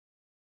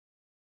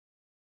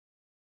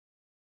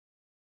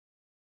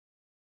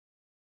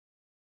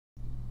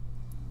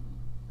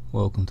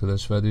Welcome to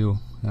this video.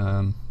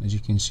 As you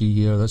can see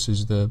here, this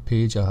is the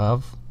page I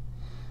have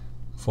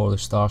for the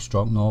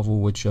Starstruck novel,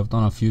 which I've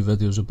done a few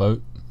videos about.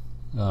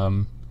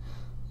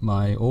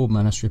 My old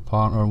ministry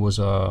partner was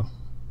a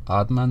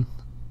admin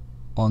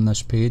on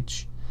this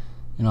page.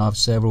 I have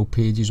several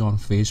pages on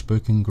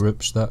Facebook and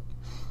groups that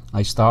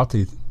I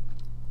started,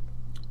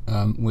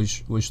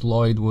 which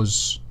Lloyd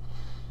was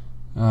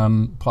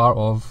part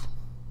of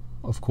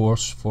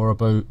course,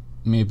 for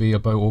maybe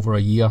about over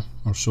a year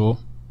or so.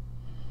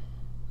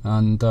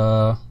 And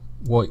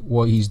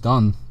what he's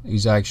done,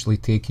 he's actually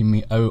taken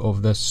me out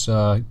of this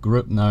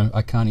group now.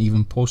 I can't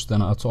even post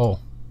in it at all.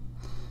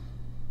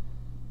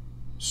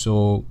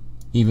 So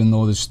even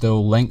though there's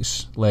still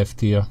links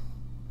left here,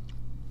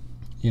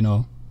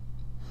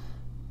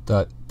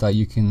 that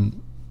you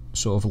can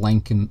sort of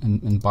link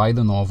and buy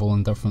the novel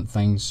and different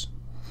things,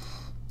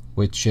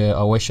 which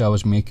I wish I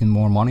was making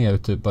more money out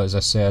of it, but as I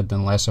said,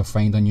 unless I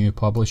find a new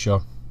publisher,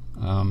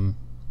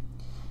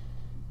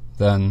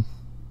 then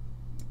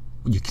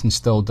you can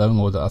still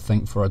download it, I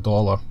think, for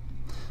 $1.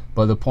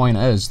 But the point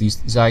is,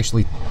 he's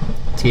actually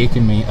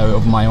taken me out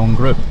of my own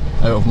group,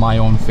 out of my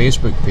own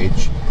Facebook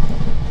page,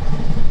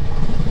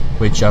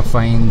 which I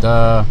find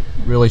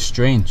really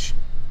strange,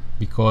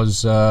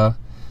 because he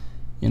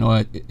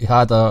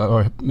had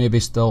or maybe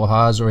still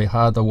has, or he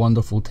had a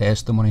wonderful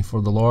testimony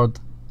for the Lord.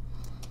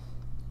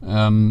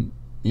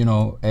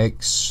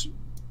 Ex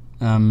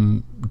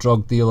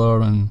drug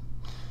dealer and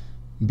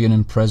being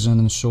in prison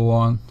and so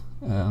on,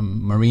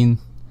 Marine.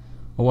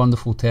 A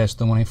wonderful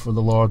testimony for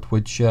the Lord,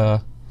 which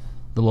the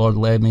Lord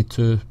led me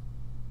to,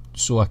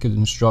 so I could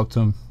instruct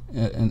him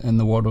in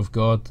the Word of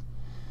God.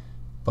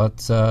 But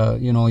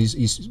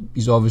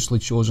he's obviously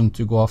chosen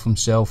to go off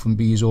himself and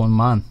be his own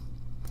man.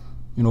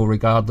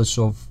 Regardless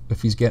of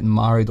if he's getting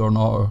married or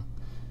not, or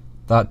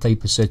that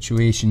type of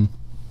situation.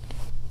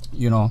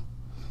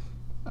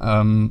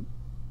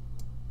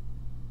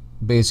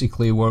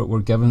 Basically, we're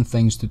given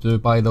things to do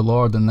by the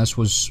Lord, and this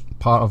was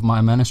part of my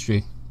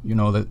ministry.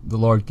 That the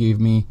Lord gave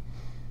me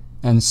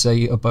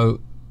insight about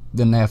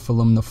the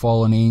Nephilim, the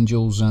fallen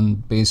angels,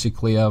 and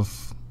basically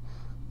I've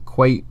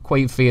quite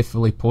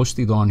faithfully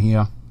posted on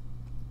here.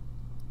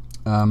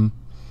 And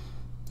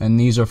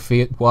these are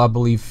what I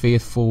believe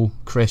faithful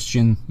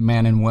Christian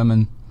men and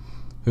women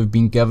who've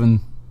been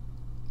given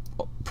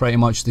pretty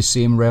much the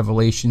same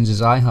revelations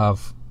as I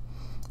have,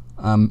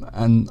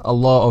 and a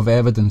lot of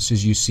evidence,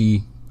 as you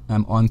see,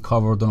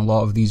 uncovered in a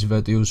lot of these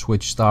videos,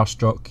 which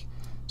Starstruck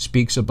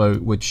speaks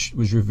about, which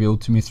was revealed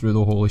to me through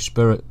the Holy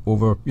Spirit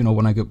over,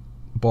 when I got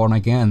born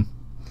again.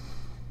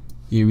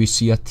 Here we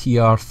see a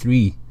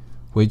TR3,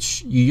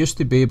 which you used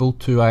to be able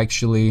to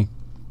actually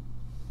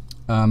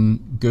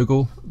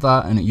Google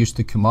that, and it used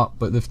to come up,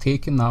 but they've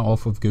taken that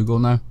off of Google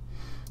now.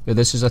 But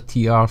this is a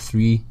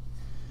TR3.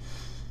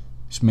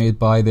 It's made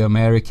by the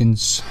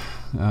Americans.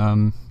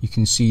 You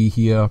can see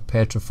here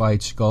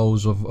petrified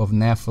skulls of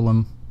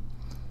Nephilim.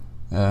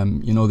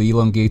 The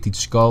elongated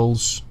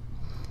skulls.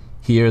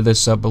 Here,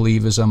 this I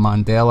believe is a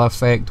Mandela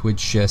effect, which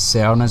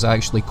CERN is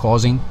actually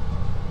causing.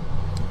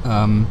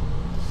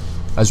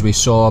 As we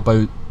saw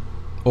about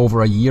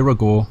over a year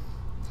ago,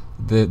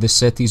 the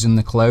cities in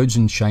the clouds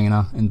in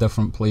China, in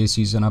different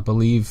places, and I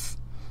believe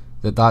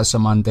that's a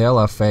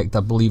Mandela effect. I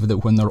believe that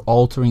when they're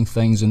altering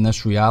things in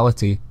this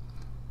reality,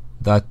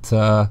 that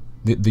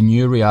the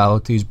new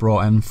reality is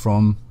brought in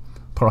from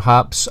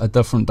perhaps a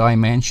different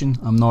dimension.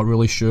 I'm not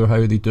really sure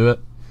how they do it,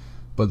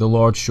 but the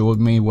Lord showed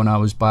me when I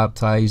was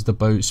baptized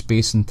about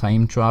space and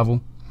time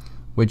travel,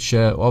 which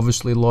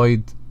obviously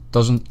Lloyd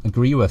doesn't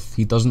agree with.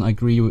 He doesn't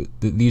agree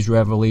that these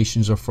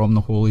revelations are from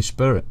the Holy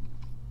Spirit.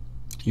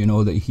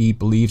 That he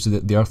believes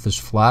that the earth is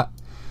flat,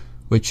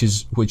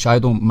 which I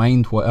don't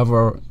mind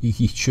whatever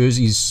he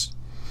chooses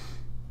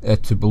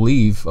to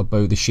believe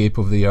about the shape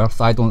of the earth.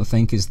 I don't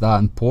think it's that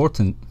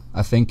important.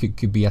 I think it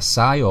could be a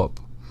psyop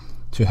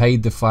to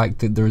hide the fact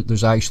that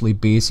there's actually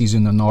bases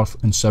in the North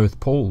and South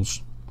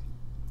Poles.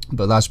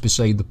 But that's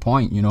beside the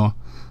point.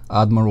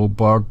 Admiral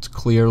Byrd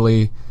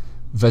clearly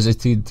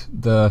visited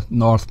the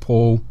North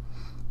Pole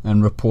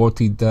and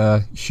reported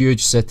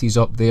huge cities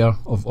up there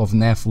of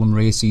Nephilim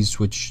races,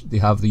 which they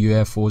have the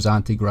UFOs,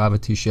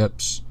 anti-gravity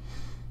ships.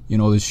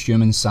 There's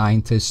human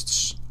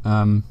scientists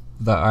that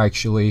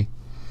actually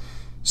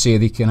say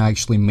they can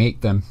actually make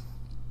them.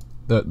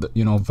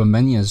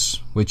 Vaminyas,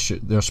 which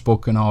they're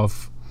spoken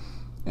of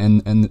in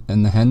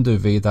the Hindu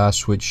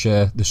Vedas, which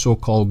the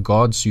so-called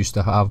gods used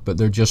to have, but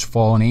they're just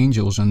fallen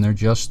angels, and they're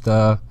just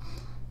their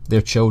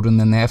children,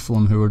 the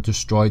Nephilim, who were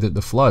destroyed at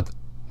the flood.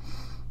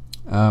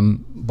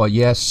 But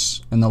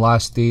yes, in the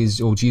last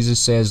days, Jesus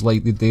says,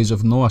 like the days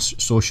of Noah,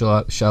 so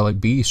shall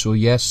it be. So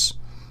yes,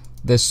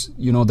 this,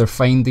 they're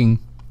finding,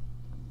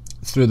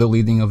 through the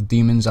leading of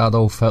demons,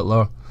 Adolf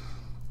Hitler,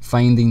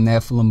 finding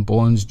Nephilim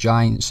bones,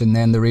 giants, and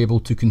then they're able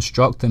to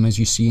construct them, as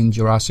you see in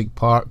Jurassic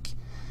Park.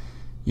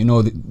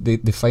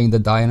 They find a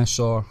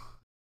dinosaur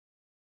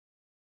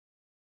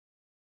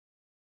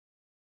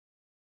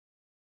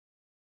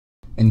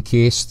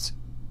encased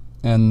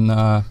in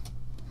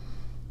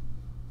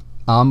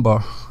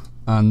amber,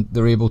 and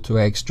they're able to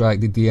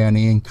extract the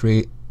DNA and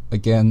create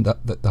again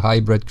the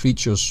hybrid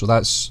creatures. So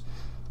that's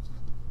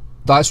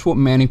what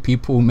many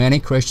people, many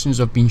Christians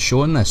have been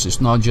shown this.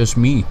 It's not just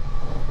me.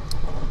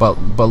 But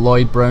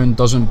Lloyd Brown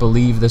doesn't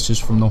believe this is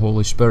from the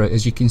Holy Spirit.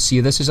 As you can see,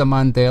 this is a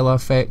Mandela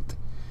effect.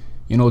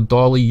 You know,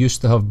 Dolly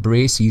used to have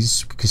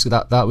braces because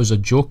that was a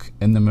joke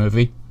in the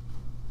movie.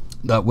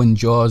 That when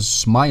Jaws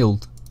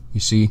smiled, you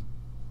see,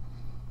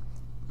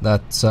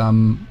 that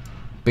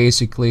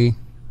basically,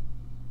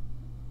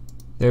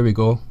 there we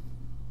go.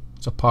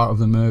 It's a part of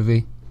the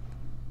movie.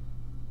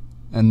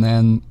 And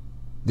then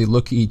they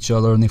look at each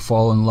other and they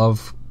fall in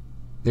love.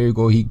 There you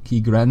go, he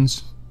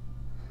grins.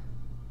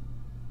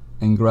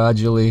 And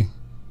gradually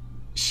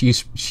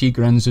she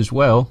grins as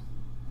well.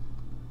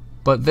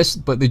 But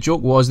the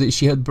joke was that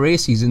she had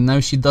braces and now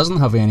she doesn't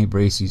have any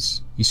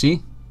braces. You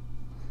see?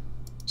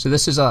 So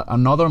this is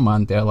another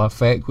Mandela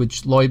effect,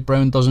 which Lloyd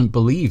Brown doesn't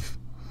believe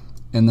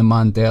in the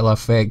Mandela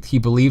effect. He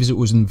believes it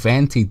was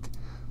invented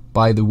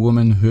by the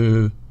woman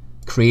who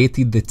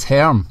created the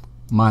term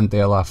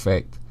Mandela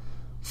effect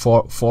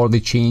for the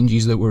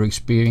changes that we're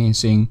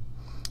experiencing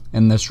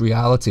in this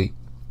reality.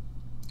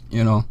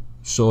 You know,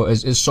 so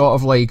it's sort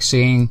of like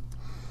saying,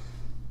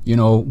 you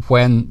know,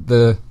 when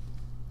the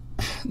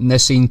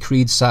Nicene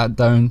Creed sat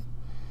down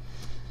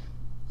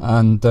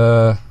and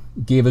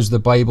gave us the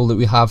Bible that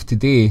we have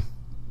today,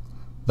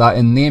 that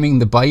in naming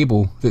the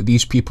Bible that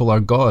these people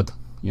are God.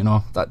 You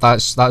know,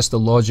 that's the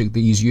logic that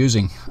he's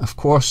using. Of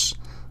course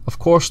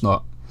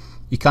not.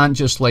 You can't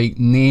just like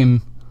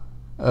name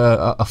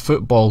a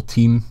football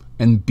team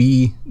and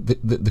be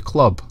the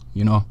club.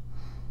 You know,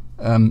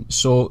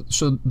 so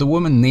the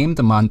woman named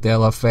the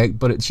Mandela effect,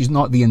 but she's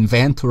not the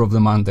inventor of the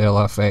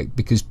Mandela effect,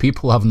 because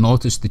people have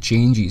noticed the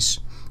changes.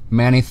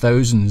 Many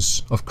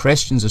thousands of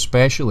Christians,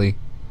 especially,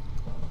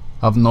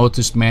 have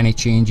noticed many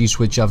changes,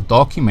 which I've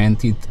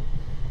documented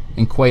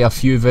in quite a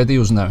few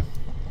videos now.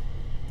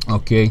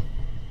 Okay.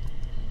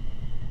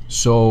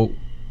 So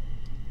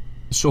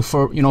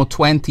for, you know,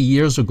 20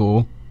 years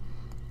ago,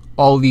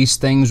 all these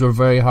things were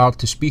very hard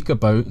to speak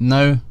about.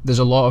 Now there's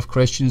a lot of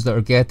Christians that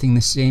are getting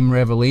the same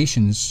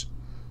revelations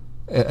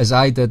as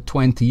I did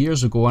 20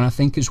 years ago, and I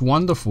think it's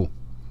wonderful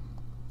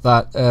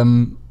that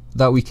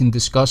that we can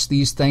discuss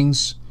these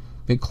things.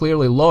 But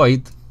clearly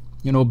Lloyd,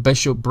 you know,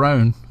 Bishop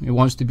Brown, who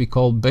wants to be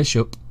called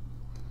Bishop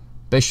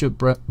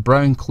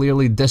Brown,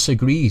 clearly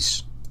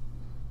disagrees.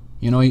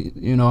 You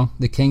know,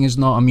 the king is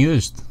not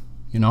amused.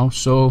 You know,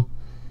 so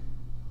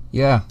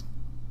yeah.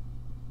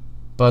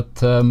 But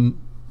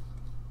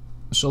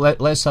so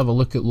let's have a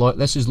look at Lloyd.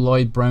 This is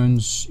Lloyd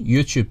Brown's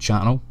YouTube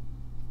channel.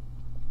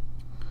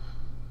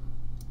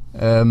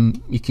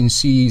 You can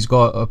see he's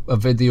got a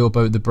video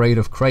about the Bride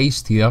of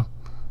Christ here,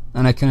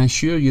 and I can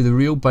assure you the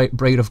real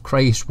Bride of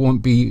Christ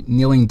won't be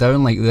kneeling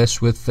down like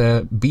this with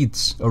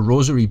beads or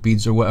rosary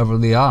beads or whatever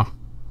they are.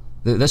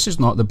 This is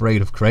not the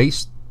Bride of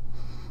Christ.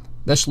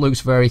 This looks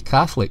very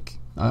Catholic.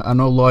 I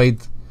know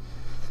Lloyd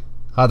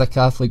had a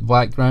Catholic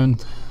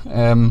background.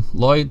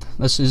 Lloyd,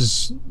 this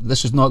is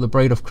not the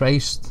Bride of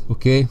Christ.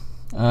 Okay.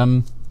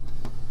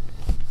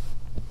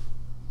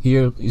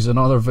 Here is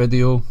another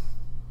video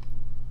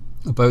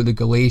about the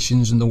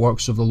Galatians and the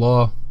works of the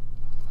law.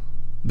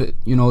 But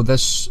you know,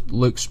 this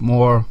looks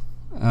more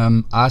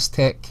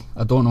Aztec.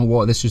 I don't know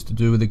what this is to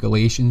do with the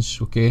Galatians.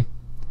 Okay,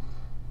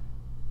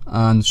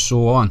 and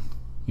so on.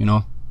 You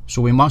know,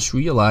 so we must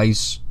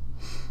realize.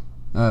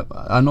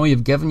 I know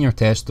you've given your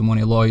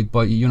testimony, Lloyd,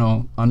 but you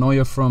know, I know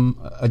you're from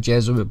a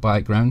Jesuit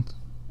background,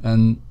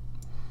 and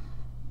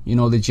you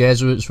know, the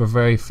Jesuits were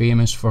very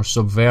famous for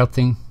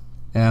subverting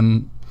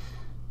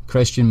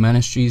Christian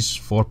ministries,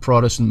 for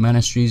Protestant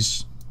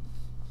ministries.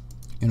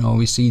 You know,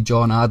 we see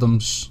John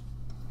Adams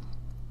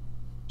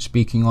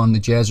speaking on the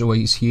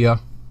Jesuits here.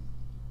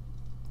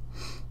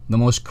 The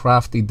most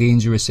crafty,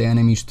 dangerous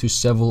enemies to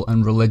civil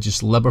and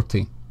religious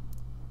liberty.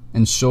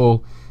 And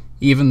so,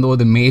 even though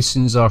the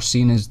Masons are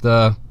seen as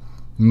the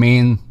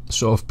main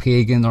sort of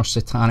pagan or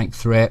satanic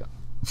threat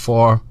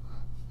for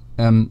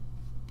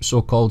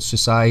so-called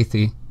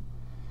society,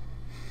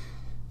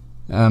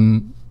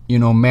 you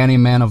know, many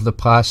men of the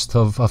past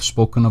have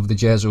spoken of the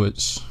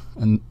Jesuits,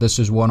 and this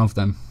is one of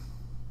them.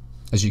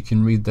 As you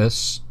can read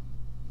this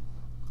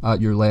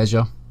at your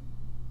leisure.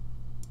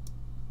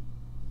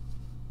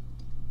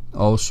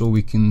 Also,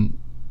 we can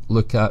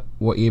look at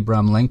what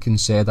Abraham Lincoln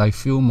said. I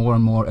feel more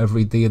and more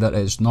every day that it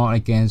is not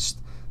against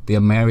the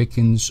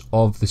Americans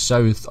of the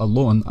South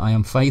alone I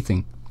am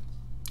fighting.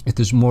 It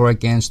is more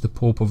against the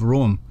Pope of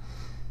Rome,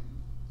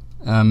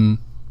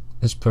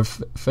 his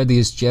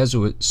perfidious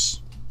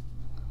Jesuits,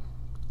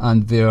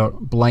 and their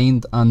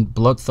blind and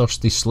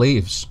bloodthirsty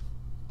slaves.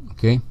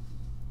 Okay?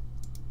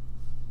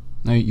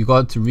 Now you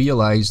got to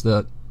realize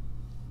that,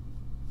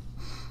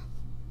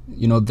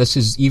 you know, this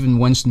is even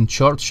Winston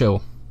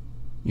Churchill,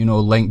 you know,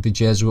 linked the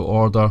Jesuit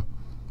order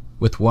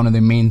with one of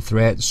the main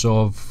threats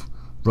of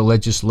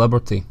religious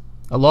liberty.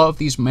 A lot of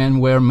these men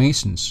were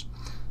Masons,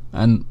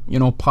 and you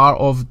know, part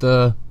of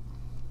the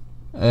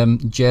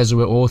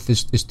Jesuit oath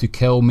is to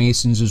kill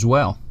Masons as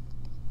well.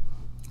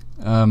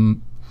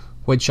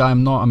 which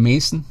I'm not a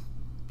Mason,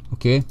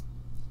 okay?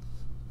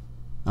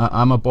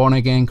 I'm a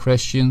born-again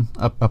Christian.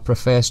 I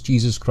profess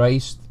Jesus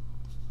Christ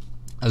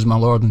as my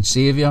Lord and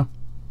Saviour.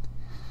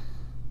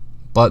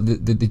 But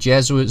the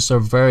Jesuits are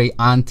very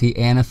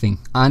anti-anything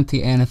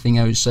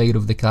outside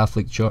of the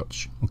Catholic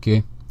Church,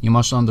 okay? You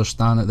must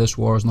understand that this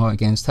war is not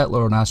against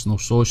Hitler or National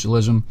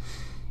Socialism,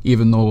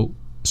 even though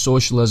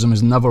socialism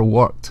has never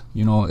worked.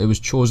 You know, it was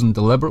chosen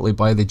deliberately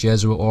by the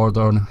Jesuit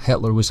order, and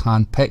Hitler was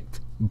handpicked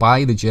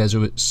by the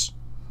Jesuits.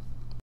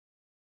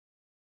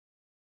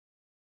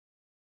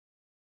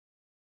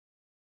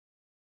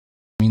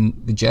 I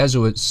mean, the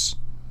Jesuits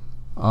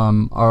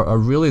are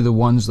really the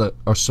ones that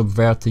are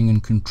subverting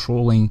and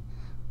controlling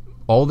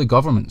all the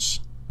governments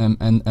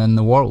in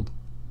the world,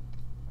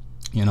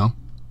 you know.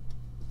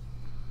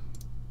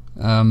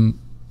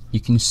 You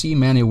can see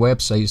many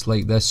websites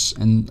like this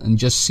and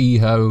just see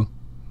how,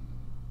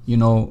 you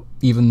know,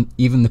 even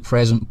the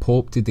present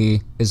Pope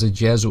today is a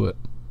Jesuit,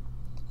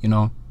 you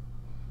know.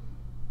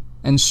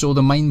 And so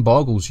the mind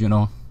boggles, you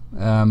know.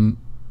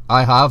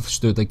 I have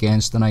stood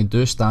against, and I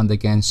do stand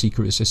against,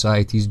 secret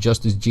societies,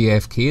 just as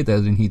JFK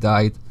did and he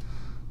died.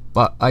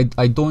 But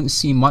I don't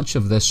see much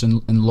of this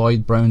in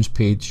Lloyd Brown's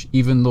page,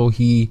 even though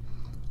he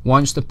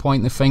wants to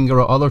point the finger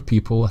at other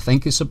people. I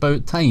think it's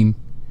about time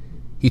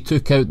he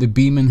took out the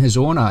beam in his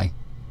own eye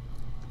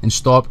and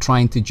stopped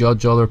trying to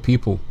judge other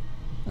people.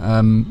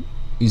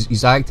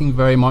 He's acting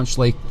very much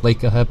like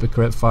a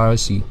hypocrite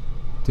Pharisee,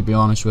 to be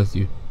honest with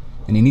you.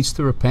 And he needs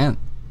to repent.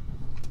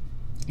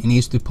 He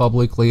needs to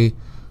publicly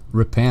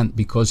repent,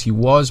 because he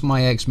was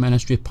my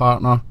ex-ministry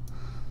partner,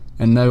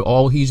 and now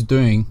all he's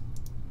doing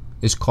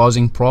is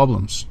causing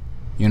problems,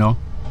 you know.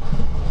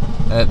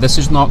 This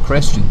is not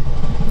Christian.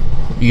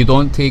 You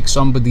don't take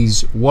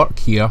somebody's work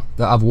here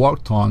that I've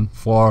worked on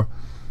for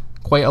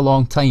quite a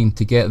long time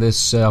to get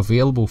this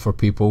available for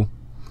people,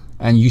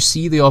 and you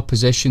see the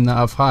opposition that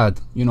I've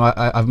had. You know,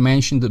 I've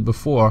mentioned it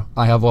before,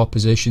 I have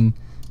opposition,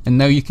 and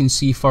now you can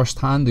see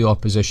firsthand the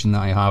opposition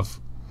that I have.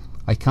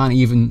 I can't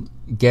even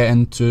get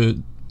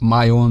into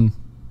my own,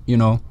 you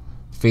know,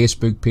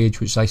 Facebook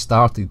page, which I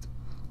started,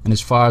 and as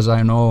far as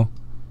I know,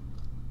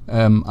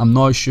 I'm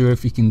not sure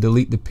if he can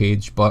delete the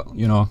page, but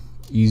you know,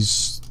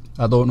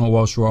 I don't know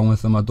what's wrong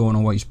with him. I don't know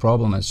what his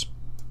problem is,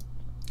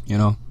 you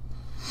know.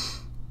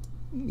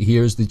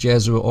 Here's the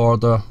Jesuit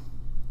order,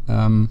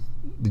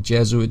 the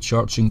Jesuit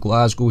church in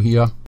Glasgow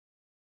here.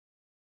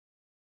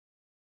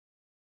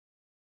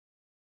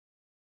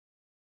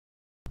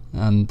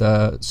 And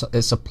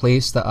it's a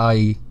place that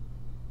I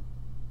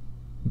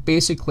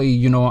basically,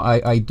 you know,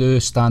 I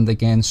do stand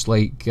against,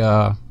 like,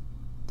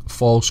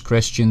 false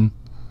Christian,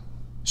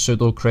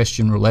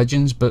 pseudo-Christian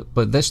religions,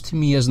 but this to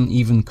me isn't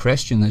even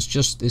Christian. It's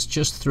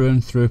just through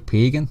and through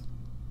pagan,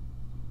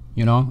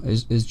 you know.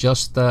 It's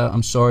just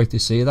I'm sorry to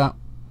say that,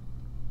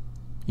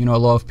 you know, a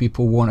lot of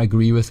people won't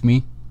agree with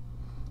me,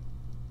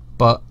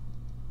 but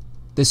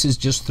this is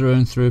just through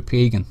and through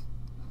pagan.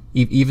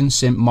 Even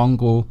St.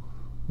 Mungo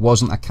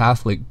wasn't a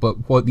Catholic,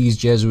 but what these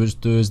Jesuits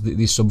do is that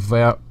they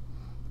subvert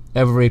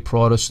every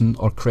Protestant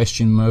or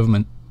Christian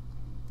movement,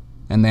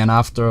 and then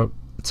after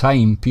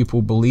time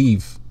people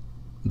believe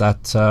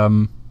that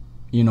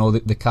you know,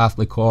 the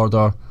Catholic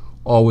order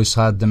always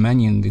had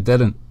dominion. They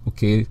didn't,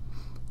 okay?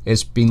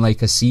 It's been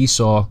like a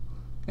seesaw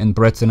in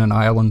Britain and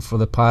Ireland for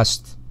the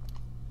past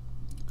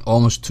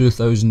almost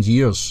 2,000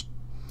 years,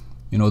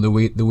 you know, the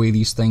way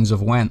these things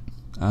have went.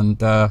 And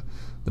the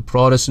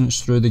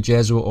Protestants through the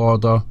Jesuit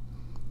order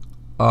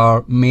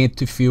are made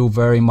to feel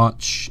very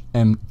much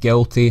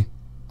guilty,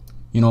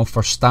 you know,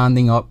 for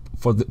standing up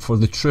for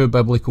the true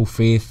biblical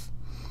faith.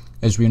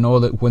 As we know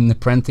that when the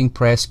printing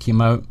press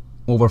came out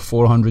over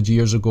 400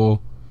 years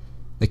ago,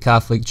 the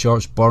Catholic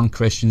Church burned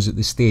Christians at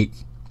the stake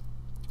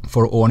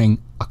for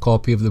owning a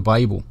copy of the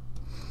Bible.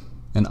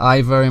 And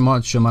I very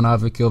much am an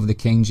advocate of the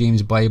King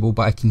James Bible,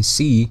 but I can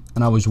see,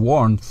 and I was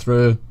warned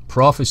through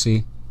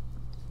prophecy,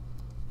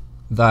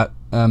 that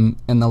in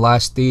the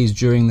last days,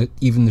 during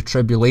even the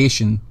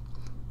tribulation,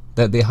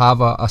 that they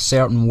have a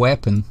certain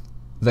weapon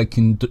that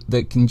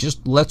can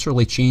just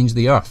literally change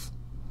the earth.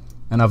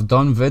 And I've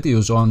done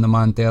videos on the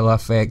Mandela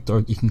effect, or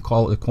you can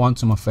call it the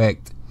quantum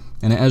effect,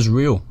 and it is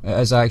real. It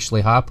is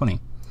actually happening.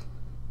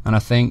 And I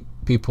think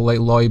people like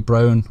Lloyd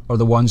Brown are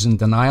the ones in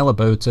denial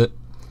about it,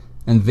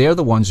 and they're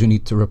the ones who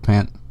need to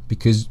repent,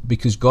 because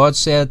God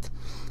said,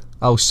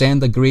 I'll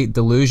send a great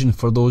delusion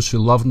for those who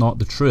love not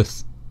the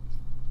truth.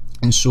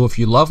 And so if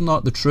you love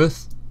not the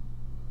truth,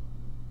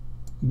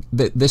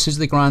 this is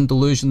the grand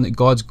delusion that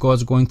God's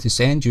going to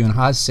send you, and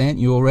has sent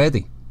you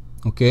already,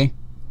 okay?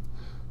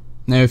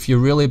 Now, if you're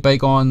really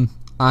big on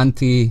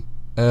anti-secret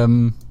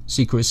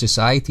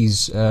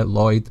societies,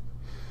 Lloyd,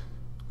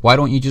 why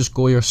don't you just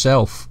go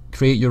yourself,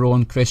 create your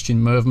own Christian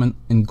movement,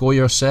 and go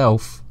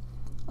yourself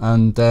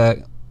and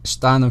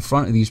stand in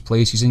front of these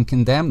places and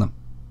condemn them?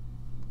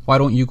 Why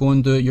don't you go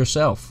and do it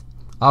yourself?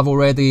 I've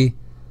already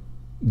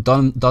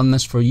done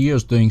this for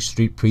years, doing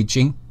street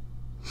preaching,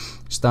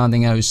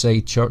 standing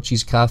outside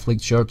churches, Catholic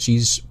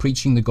churches,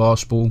 preaching the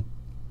gospel,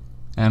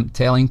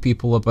 telling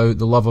people about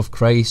the love of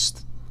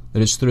Christ,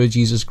 that it's through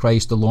Jesus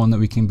Christ alone that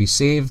we can be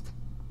saved.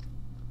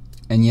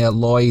 And yet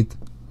Lloyd,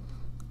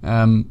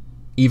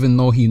 even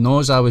though he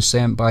knows I was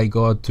sent by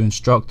God to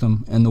instruct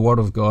him in the Word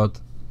of God,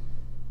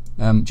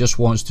 just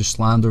wants to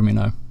slander me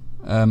now.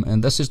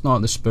 And this is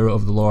not the Spirit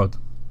of the Lord.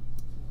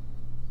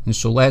 And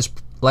so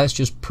let's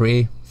just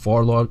pray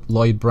for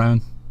Lloyd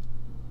Brown,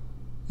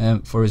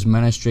 for his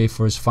ministry,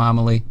 for his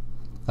family.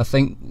 I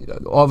think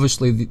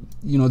obviously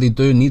they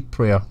do need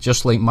prayer,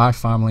 just like my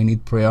family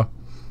need prayer.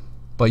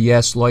 But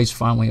yes, Lloyd's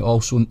family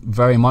also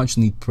very much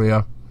need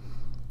prayer,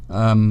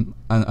 and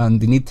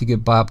they need to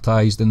get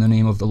baptized in the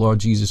name of the Lord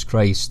Jesus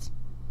Christ,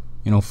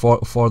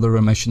 for the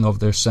remission of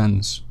their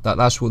sins.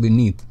 That's what they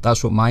need.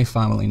 That's what my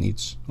family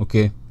needs.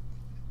 Okay,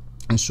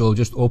 and so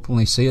just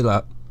openly say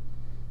that,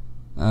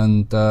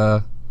 and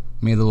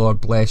may the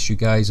Lord bless you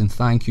guys, and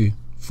thank you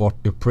for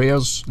your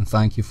prayers, and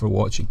thank you for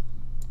watching.